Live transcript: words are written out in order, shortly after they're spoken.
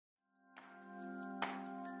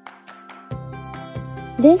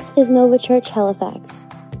This is Nova Church Halifax,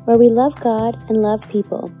 where we love God and love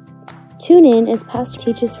people. Tune in as Pastor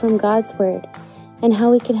teaches from God's Word and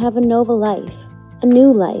how we can have a Nova life, a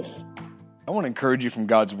new life. I want to encourage you from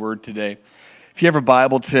God's Word today. If you have a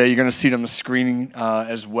Bible today, you're going to see it on the screen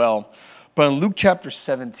as well. But in Luke chapter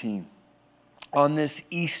 17, on this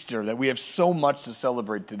Easter that we have so much to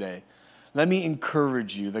celebrate today, let me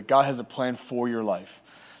encourage you that God has a plan for your life.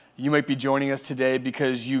 You might be joining us today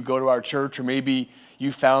because you go to our church, or maybe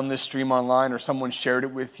you found this stream online or someone shared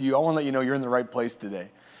it with you. I want to let you know you're in the right place today.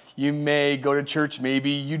 You may go to church,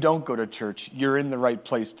 maybe you don't go to church. You're in the right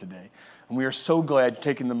place today. And we are so glad you're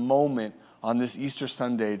taking the moment on this Easter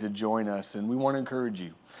Sunday to join us, and we want to encourage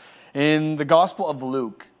you. In the Gospel of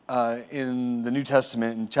Luke, in the New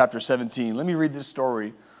Testament, in chapter 17, let me read this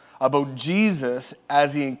story about Jesus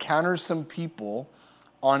as he encounters some people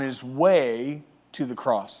on his way to the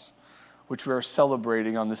cross, which we are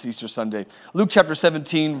celebrating on this Easter Sunday. Luke chapter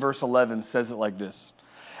 17, verse 11 says it like this.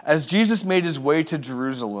 As Jesus made his way to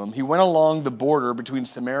Jerusalem, he went along the border between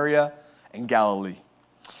Samaria and Galilee.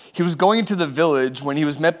 He was going into the village when he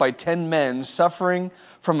was met by 10 men suffering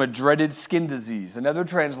from a dreaded skin disease. Another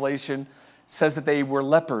translation says that they were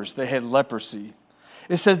lepers. They had leprosy.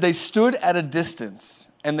 It says they stood at a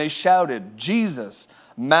distance and they shouted, "Jesus,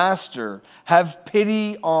 Master, have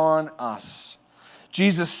pity on us."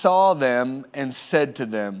 Jesus saw them and said to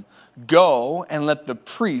them, "Go and let the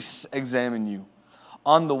priests examine you."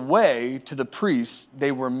 On the way to the priests, they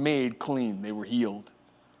were made clean. They were healed.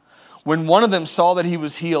 When one of them saw that he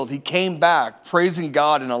was healed, he came back, praising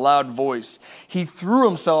God in a loud voice. He threw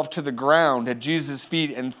himself to the ground at Jesus'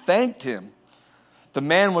 feet and thanked him. The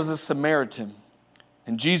man was a Samaritan,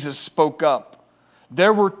 and Jesus spoke up.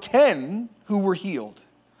 There were 10 who were healed.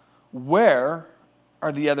 Where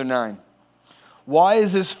are the other 9? Why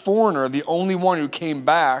is this foreigner the only one who came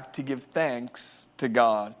back to give thanks to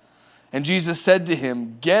God? And Jesus said to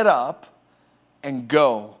him, "Get up and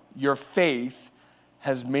go. Your faith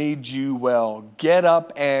has made you well." Get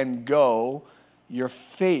up and go. Your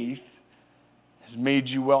faith has made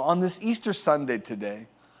you well. On this Easter Sunday today,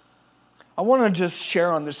 I want to just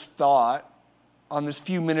share on this thought, on this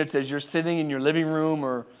few minutes as you're sitting in your living room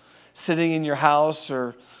or sitting in your house,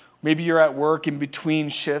 or maybe you're at work in between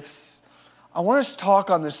shifts. I want us to talk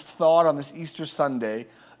on this thought on this Easter Sunday,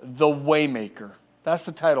 the Waymaker. That's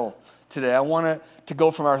the title today. I want it to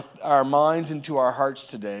go from our minds into our hearts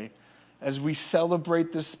today as we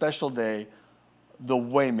celebrate this special day, the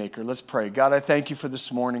Waymaker. Let's pray. God, I thank you for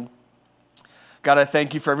this morning. God, I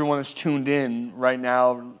thank you for everyone that's tuned in right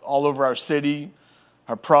now all over our city,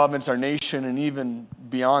 our province, our nation, and even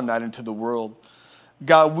beyond that into the world.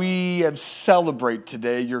 God, we have celebrate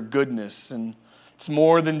today your goodness, and it's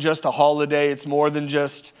more than just a holiday. It's more than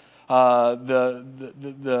just the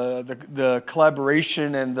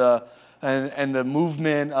collaboration and the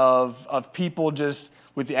movement of people just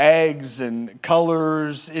with eggs and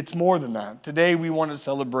colors. It's more than that. Today we want to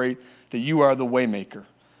celebrate that you are the Waymaker,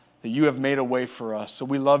 that you have made a way for us. So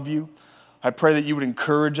we love you. I pray that you would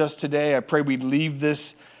encourage us today. I pray we'd leave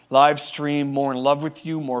this live stream more in love with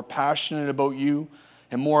you, more passionate about you,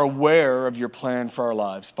 and more aware of your plan for our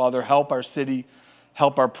lives. Father, help our city,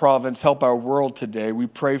 help our province, help our world today. We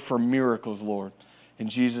pray for miracles, Lord. In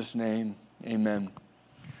Jesus' name, amen.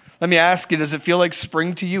 Let me ask you, does it feel like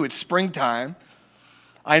spring to you? It's springtime.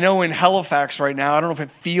 I know in Halifax right now, I don't know if it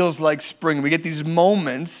feels like spring. We get these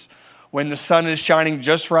moments when the sun is shining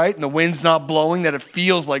just right and the wind's not blowing that it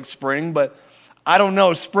feels like spring, but I don't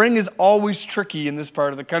know. Spring is always tricky in this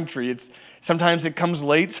part of the country. Sometimes it comes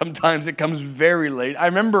late, sometimes it comes very late. I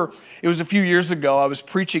remember it was a few years ago, I was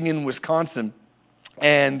preaching in Wisconsin,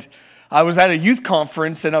 and I was at a youth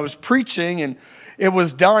conference and I was preaching, and it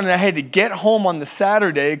was done, and I had to get home on the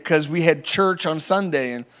Saturday because we had church on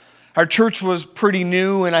Sunday, and our church was pretty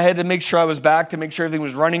new, and I had to make sure I was back to make sure everything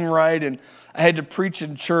was running right, and I had to preach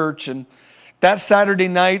in church. And that Saturday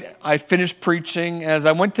night, I finished preaching. As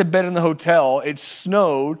I went to bed in the hotel, it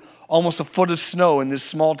snowed, almost a foot of snow in this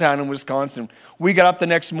small town in Wisconsin. We got up the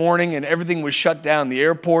next morning, and everything was shut down. The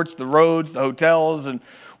airports, the roads, the hotels, and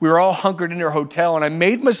we were all hunkered in our hotel. And I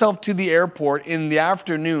made myself to the airport in the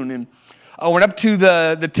afternoon, and I went up to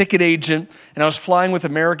the ticket agent, and I was flying with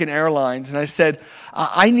American Airlines, and I said,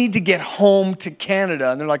 I need to get home to Canada.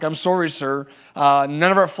 And they're like, "I'm sorry, sir. None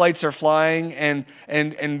of our flights are flying, and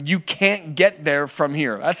you can't get there from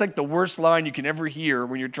here." That's like the worst line you can ever hear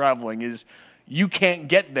when you're traveling is, "You can't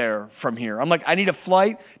get there from here." I'm like, I need a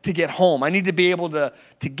flight to get home. I need to be able to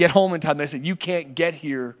get home in time. They said, "You can't get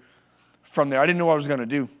here from there." I didn't know what I was going to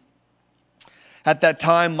do. At that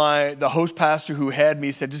time, the host pastor who had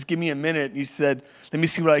me said, just give me a minute. And he said, let me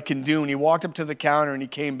see what I can do. And he walked up to the counter and he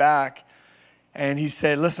came back. And he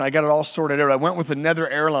said, listen, I got it all sorted out. I went with another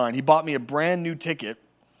airline. He bought me a brand new ticket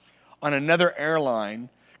on another airline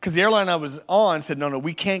because the airline I was on said, no,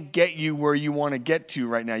 we can't get you where you want to get to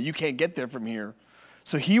right now. You can't get there from here.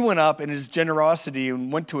 So he went up in his generosity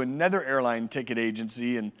and went to another airline ticket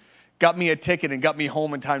agency and got me a ticket and got me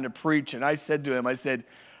home in time to preach. And I said to him, I said,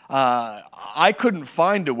 I couldn't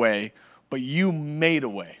find a way, but you made a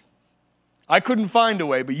way. I couldn't find a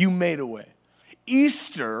way, but you made a way.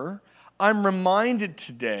 Easter, I'm reminded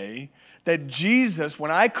today that Jesus,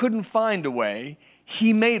 when I couldn't find a way,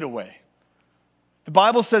 he made a way. The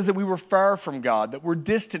Bible says that we were far from God, that we're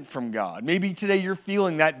distant from God. Maybe today you're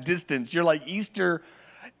feeling that distance. You're like, Easter,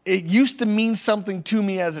 it used to mean something to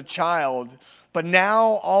me as a child, but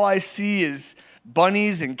now all I see is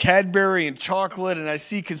bunnies and Cadbury and chocolate, and I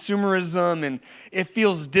see consumerism, and it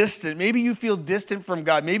feels distant. Maybe you feel distant from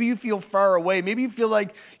God. Maybe you feel far away. Maybe you feel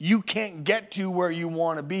like you can't get to where you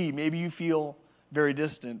want to be. Maybe you feel very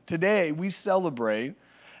distant. Today, we celebrate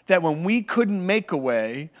that when we couldn't make a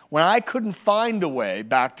way, when I couldn't find a way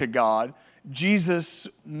back to God, Jesus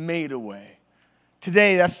made a way.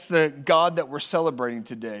 Today, that's the God that we're celebrating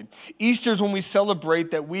today. Easter is when we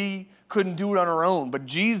celebrate that we couldn't do it on our own, but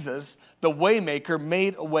Jesus, the waymaker,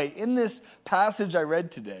 made a way. In this passage I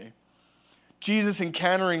read today, Jesus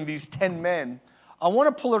encountering these 10 men, I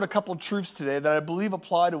want to pull out a couple truths today that I believe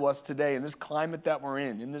apply to us today in this climate that we're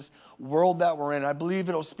in this world that we're in. I believe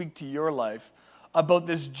it'll speak to your life about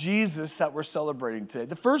this Jesus that we're celebrating today.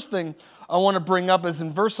 The first thing I want to bring up is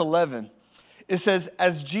in verse 11. It says,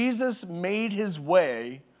 as Jesus made his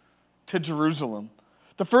way to Jerusalem.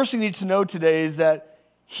 The first thing you need to know today is that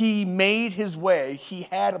he made his way. He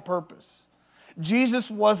had a purpose. Jesus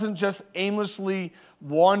wasn't just aimlessly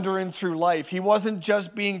wandering through life. He wasn't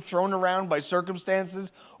just being thrown around by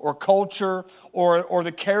circumstances or culture or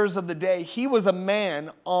the cares of the day. He was a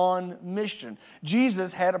man on mission.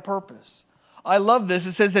 Jesus had a purpose. I love this.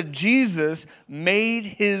 It says that Jesus made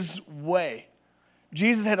his way.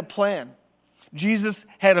 Jesus had a plan. Jesus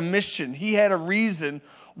had a mission. He had a reason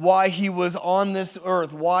why he was on this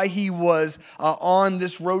earth, why he was on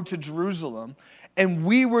this road to Jerusalem. And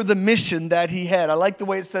we were the mission that he had. I like the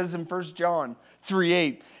way it says in 1 John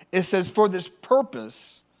 3:8. It says, for this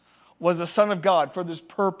purpose was the Son of God. For this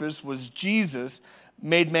purpose was Jesus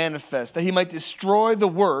made manifest, that he might destroy the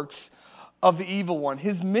works of the evil one.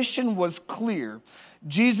 His mission was clear.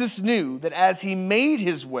 Jesus knew that as he made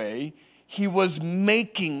his way, he was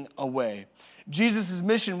making a way. Jesus'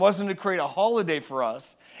 mission wasn't to create a holiday for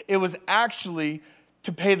us. It was actually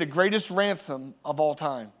to pay the greatest ransom of all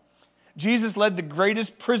time. Jesus led the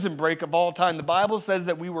greatest prison break of all time. The Bible says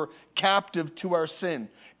that we were captive to our sin,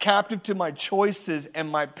 captive to my choices and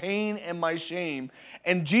my pain and my shame.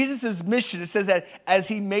 And Jesus' mission, it says that as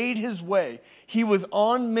he made his way, he was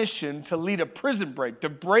on mission to lead a prison break, to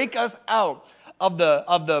break us out of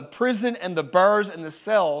the prison and the bars and the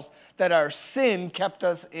cells that our sin kept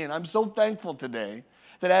us in. I'm so thankful today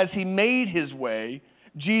that as he made his way,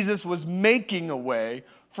 Jesus was making a way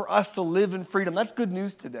for us to live in freedom. That's good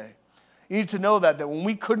news today. You need to know that when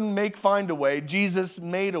we couldn't find a way, Jesus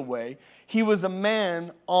made a way. He was a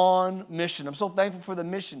man on mission. I'm so thankful for the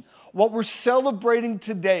mission. What we're celebrating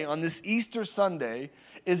today on this Easter Sunday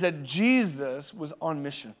is that Jesus was on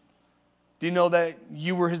mission. Do you know that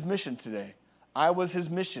you were his mission today? I was his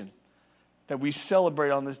mission that we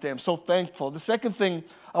celebrate on this day. I'm so thankful. The second thing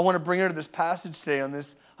I want to bring out of this passage today on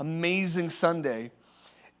this amazing Sunday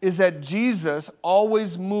is that Jesus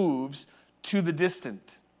always moves to the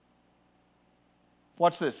distant.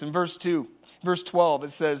 Watch this. In verse 12, it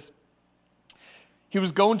says, he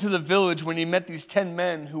was going to the village when he met these 10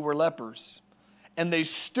 men who were lepers, and they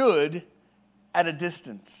stood at a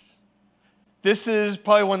distance. This is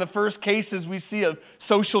probably one of the first cases we see of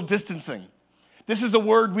social distancing. This is a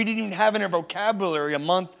word we didn't even have in our vocabulary a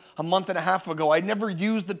month and a half ago. I never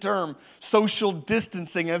used the term social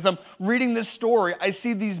distancing. As I'm reading this story, I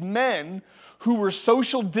see these men who were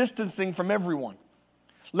social distancing from everyone.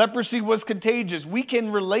 Leprosy was contagious. We can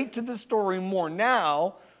relate to this story more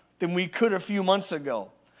now than we could a few months ago.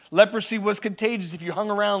 Leprosy was contagious. If you hung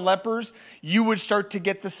around lepers, you would start to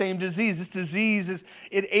get the same disease. This disease,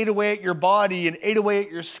 it ate away at your body and ate away at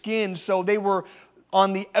your skin, so they were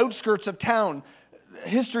on the outskirts of town.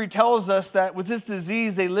 History tells us that with this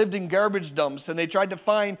disease, they lived in garbage dumps, and they tried to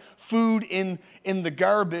find food in the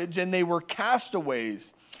garbage, and they were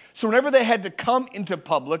castaways. So whenever they had to come into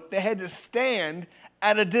public, they had to stand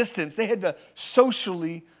at a distance. They had to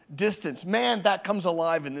socially distance. Man, that comes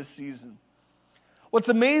alive in this season. What's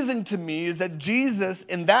amazing to me is that Jesus,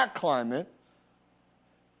 in that climate,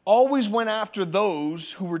 always went after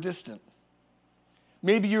those who were distant.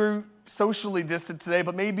 Maybe you're socially distant today,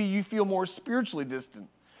 but maybe you feel more spiritually distant.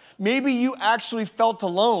 Maybe you actually felt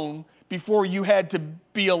alone before you had to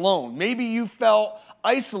be alone. Maybe you felt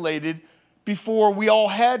isolated before we all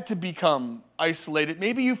had to become isolated.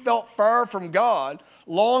 Maybe you felt far from God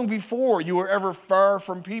long before you were ever far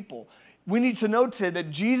from people. We need to know today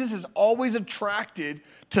that Jesus is always attracted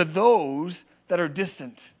to those that are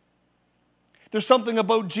distant. There's something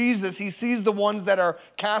about Jesus. He sees the ones that are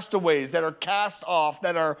castaways, that are cast off,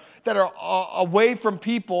 that are away from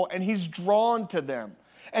people, and he's drawn to them.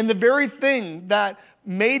 And the very thing that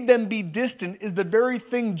made them be distant is the very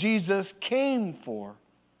thing Jesus came for.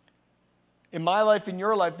 In my life, in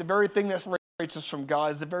your life, the very thing that separates us from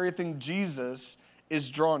God is the very thing Jesus is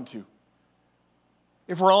drawn to.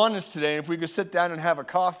 If we're honest today, if we could sit down and have a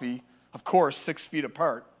coffee, of course, 6 feet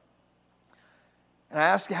apart, and I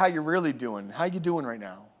ask you how you're really doing, how you doing right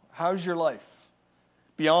now? How's your life?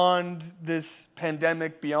 Beyond this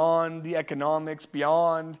pandemic, beyond the economics,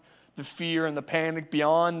 beyond the fear and the panic,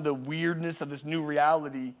 beyond the weirdness of this new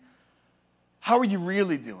reality, how are you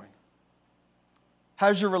really doing?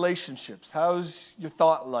 How's your relationships? How's your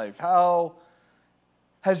thought life? How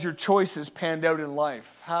has your choices panned out in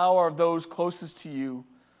life? How are those closest to you,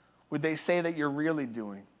 would they say that you're really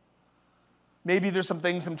doing? Maybe there's some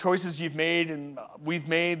things, some choices you've made and we've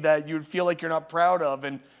made that you would feel like you're not proud of,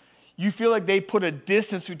 and you feel like they put a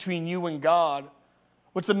distance between you and God.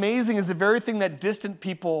 What's amazing is the very thing that distant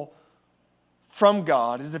people from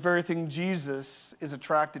God is the very thing Jesus is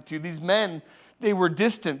attracted to. These men, they were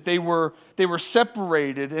distant, they were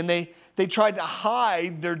separated, and they tried to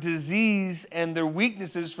hide their disease and their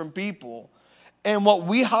weaknesses from people. And what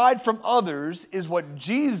we hide from others is what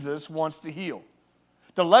Jesus wants to heal.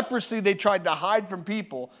 The leprosy they tried to hide from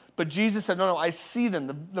people, but Jesus said, no, I see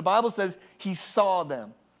them. The Bible says he saw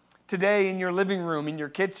them. Today in your living room, in your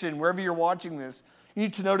kitchen, wherever you're watching this, you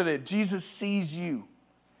need to know that Jesus sees you.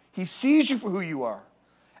 He sees you for who you are.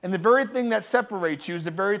 And the very thing that separates you is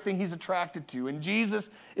the very thing he's attracted to. And Jesus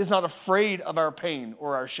is not afraid of our pain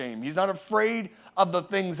or our shame. He's not afraid of the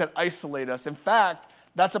things that isolate us. In fact,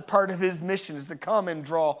 that's a part of his mission, is to come and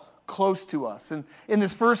draw close to us. And in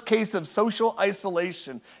this first case of social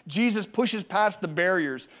isolation, Jesus pushes past the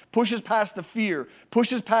barriers, pushes past the fear,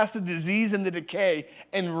 pushes past the disease and the decay,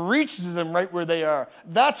 and reaches them right where they are.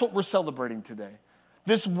 That's what we're celebrating today.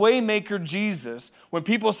 This waymaker Jesus, when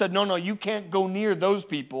people said, no, you can't go near those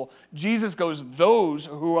people, Jesus goes, those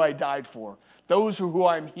who I died for, those who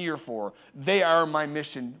I'm here for, they are my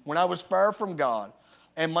mission. When I was far from God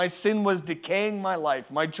and my sin was decaying my life,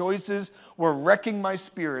 my choices were wrecking my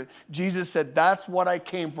spirit, Jesus said, that's what I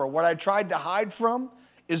came for. What I tried to hide from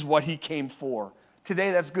is what he came for.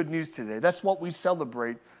 Today, that's good news today. That's what we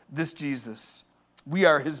celebrate, this Jesus. We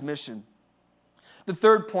are his mission. The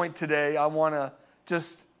third point today I want to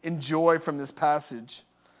just enjoy from this passage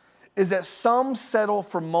is that some settle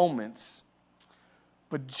for moments,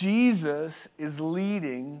 but Jesus is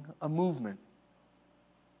leading a movement.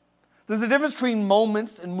 There's a difference between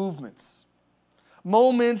moments and movements.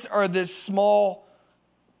 Moments are this small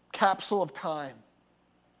capsule of time.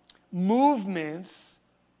 Movements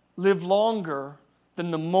live longer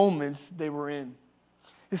than the moments they were in.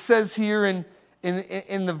 It says here in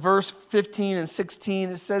the verse 15 and 16,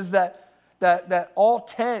 it says that all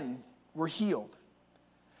 10 were healed.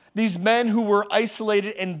 These men who were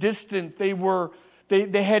isolated and distant,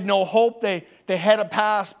 they had no hope. They had a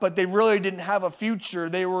past, but they really didn't have a future.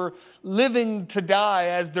 They were living to die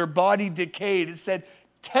as their body decayed. It said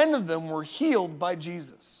 10 of them were healed by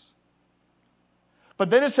Jesus. But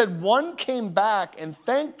then it said one came back and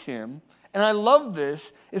thanked him. And I love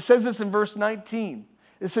this. It says this in verse 19.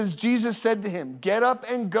 It says, Jesus said to him, get up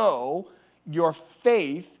and go. Your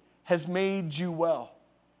faith has made you well.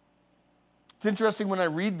 It's interesting when I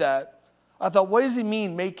read that, I thought, what does he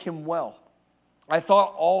mean, make him well? I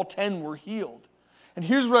thought all 10 were healed. And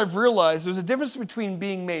here's what I've realized. There's a difference between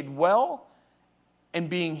being made well and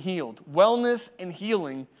being healed. Wellness and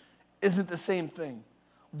healing isn't the same thing.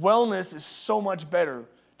 Wellness is so much better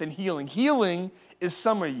than healing. Healing is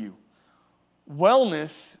some of you.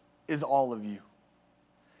 Wellness is all of you.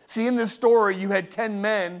 See, in this story, you had 10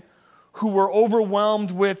 men who were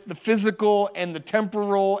overwhelmed with the physical and the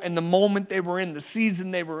temporal and the moment they were in, the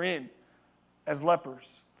season they were in, as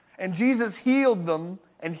lepers. And Jesus healed them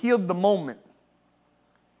and healed the moment,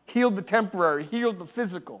 healed the temporary, healed the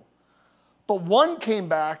physical. But one came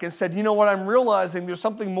back and said, you know what, I'm realizing there's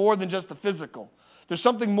something more than just the physical. There's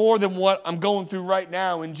something more than what I'm going through right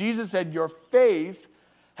now. And Jesus said, your faith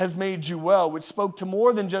has made you well, which spoke to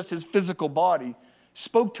more than just his physical body,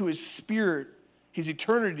 spoke to his spirit, his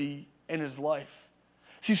eternity, and his life.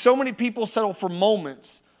 See, so many people settle for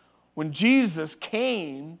moments when Jesus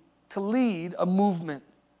came to lead a movement.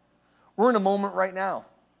 We're in a moment right now,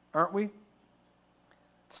 aren't we?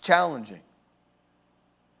 It's challenging.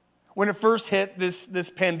 When it first hit, this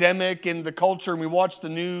pandemic and the culture, and we watched the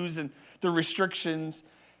news and the restrictions,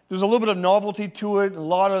 there's a little bit of novelty to it, a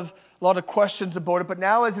lot of questions about it. But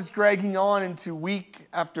now as it's dragging on into week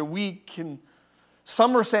after week, and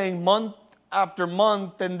some are saying month after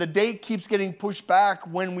month, and the date keeps getting pushed back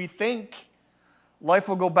when we think life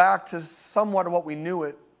will go back to somewhat of what we knew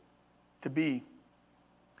it to be.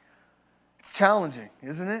 It's challenging,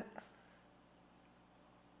 isn't it?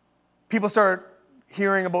 People start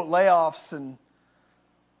hearing about layoffs, and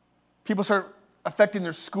people start affecting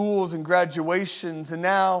their schools and graduations, and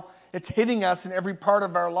now it's hitting us in every part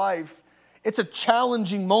of our life. It's a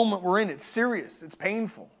challenging moment we're in. It's serious. It's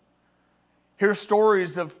painful. Hear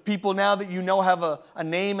stories of people now that you know have a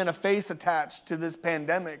name and a face attached to this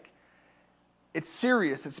pandemic. It's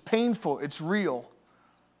serious. It's painful. It's real.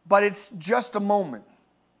 But it's just a moment.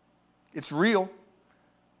 It's real.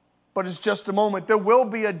 But it's just a moment. There will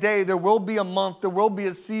be a day, there will be a month, there will be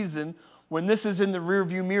a season when this is in the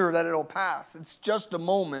rearview mirror that it'll pass. It's just a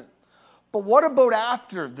moment. But what about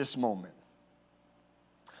after this moment?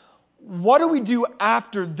 What do we do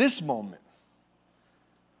after this moment?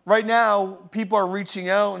 Right now, people are reaching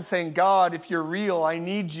out and saying, God, if you're real, I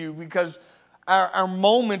need you, because our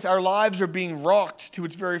moments, our lives are being rocked to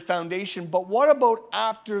its very foundation. But what about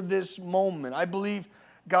after this moment? I believe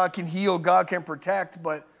God can heal, God can protect,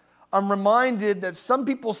 but I'm reminded that some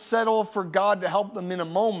people settle for God to help them in a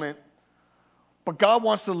moment, but God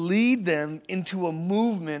wants to lead them into a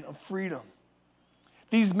movement of freedom.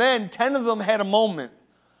 These men, 10 of them had a moment,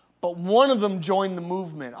 but one of them joined the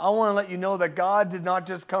movement. I want to let you know that God did not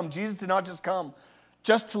just come, Jesus did not just come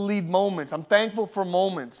just to lead moments. I'm thankful for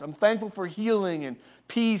moments. I'm thankful for healing and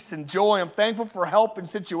peace and joy. I'm thankful for help in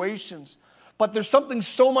situations. But there's something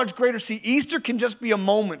so much greater. See, Easter can just be a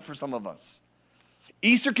moment for some of us.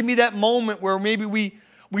 Easter can be that moment where maybe we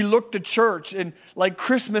look to church, and like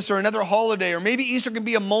Christmas or another holiday, or maybe Easter can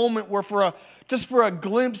be a moment where just for a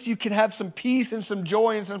glimpse you can have some peace and some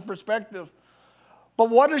joy and some perspective. But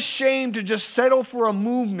what a shame to just settle for a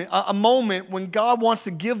moment when God wants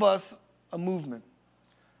to give us a movement.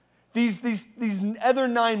 These other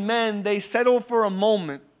 9 men, they settled for a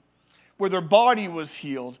moment where their body was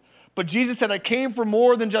healed. But Jesus said, I came for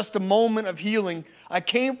more than just a moment of healing. I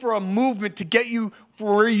came for a movement to get you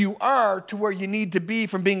from where you are to where you need to be,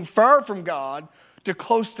 from being far from God to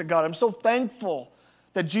close to God. I'm so thankful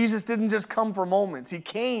that Jesus didn't just come for moments. He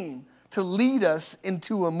came to lead us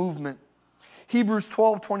into a movement. Hebrews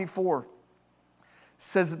 12:24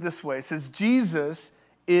 says it this way. It says, Jesus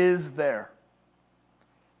is there.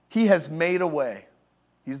 He has made a way.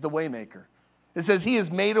 He's the way maker. It says he has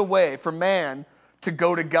made a way for man to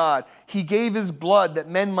go to God. He gave his blood that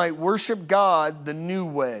men might worship God the new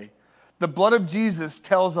way. The blood of Jesus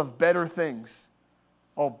tells of better things.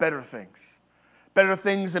 Oh, better things. Better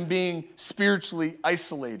things than being spiritually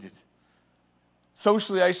isolated.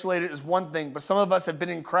 Socially isolated is one thing, but some of us have been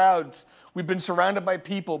in crowds. We've been surrounded by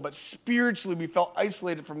people, but spiritually we felt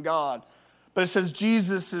isolated from God. But it says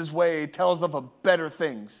Jesus' way tells of a better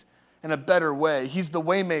things and a better way. He's the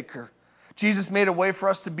way maker. Jesus made a way for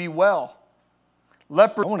us to be well.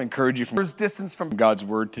 Lepers, I want to encourage you from distance from God's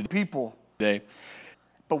word to people today.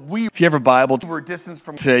 But if you have a Bible, we're distant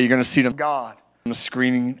from today, you're going to see them God on the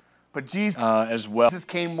screen. But Jesus as well. Jesus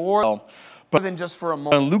came more than just for a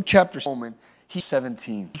moment. In Luke chapter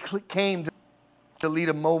 17, he came to lead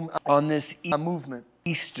a moment on this movement,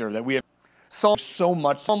 Easter, that we have so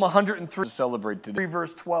much. Psalm 103 to celebrate today.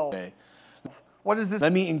 Verse 12. What is this?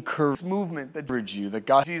 Let me encourage this movement that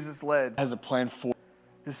God, Jesus led, has a plan for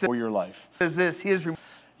your life. Is this?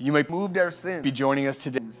 You may moved our sins. Be joining us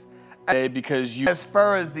today because you, as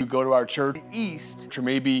far as you go to our church east, or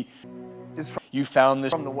maybe you found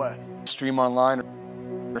this from the west, stream online,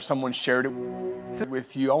 or someone shared it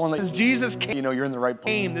with you. I want to let Jesus came. You know you're in the right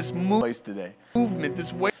place. This place today, movement,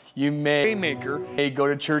 this way. You may go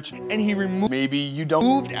to church, and he removed. Maybe you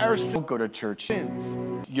don't our sins. Don't go to church.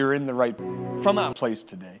 You're in the right from our place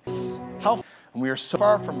today. How? And we are so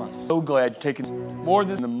far from us. So glad you're taking more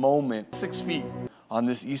than the moment, 6 feet on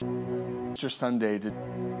this Easter Sunday to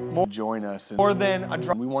join us. And more than a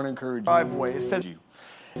drive, we want to encourage you. Driveway. It says you.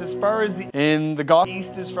 As far as the Gospel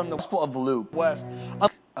east is from the Gospel of Luke. West.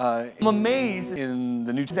 I'm amazed in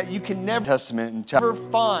the New Testament that you can never Testament in chapter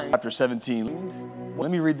 5, chapter 17.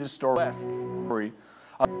 Let me read this story. Story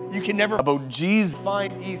You can never about Jesus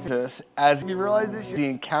find Jesus as you realize this. He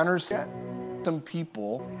encounters some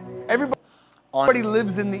people. Everybody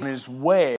lives in his way.